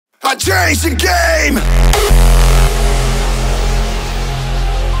I changed the game.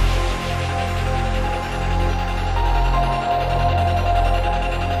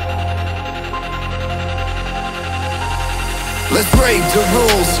 Let's break the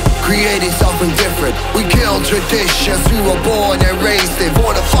rules, creating something different. We kill traditions, we were born and raised in.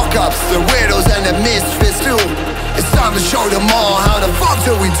 For the fuck-ups, the weirdos and the misfits too. It's time to show them all how the fuck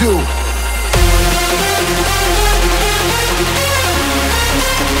do we do.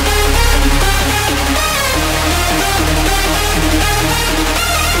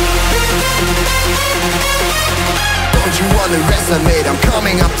 Don't you underestimate, I'm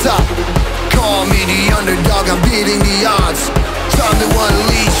coming up top. Call me the underdog, I'm beating the odds. Time to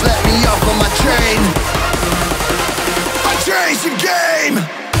unleash, let me off on my train. I changed the game.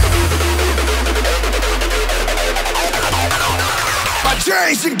 I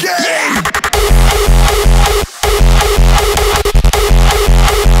changed the game.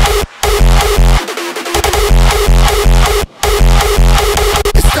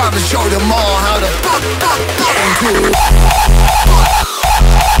 It's time to show them all how to fuck do.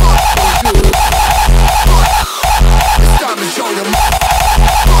 It's time to show them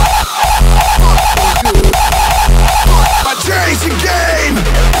I changed the game.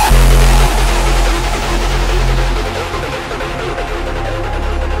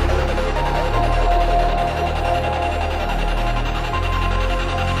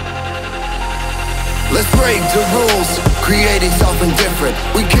 Let's break the rules, creating something different.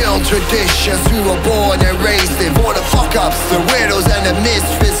 We kill traditions, we were born and raised in. For the fuck-ups, the weirdos and the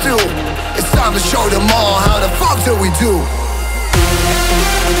misfits too. It's time to show them all how the fuck do we do.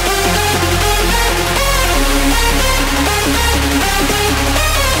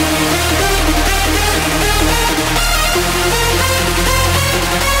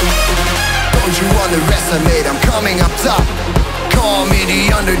 Don't you underestimate, I'm coming up top. Call me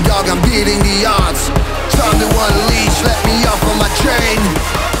the underdog, I'm beating the odds. Time to unleash, let me off on my train.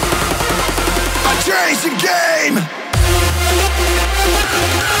 I changed the game.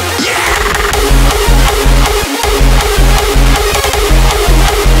 Yeah!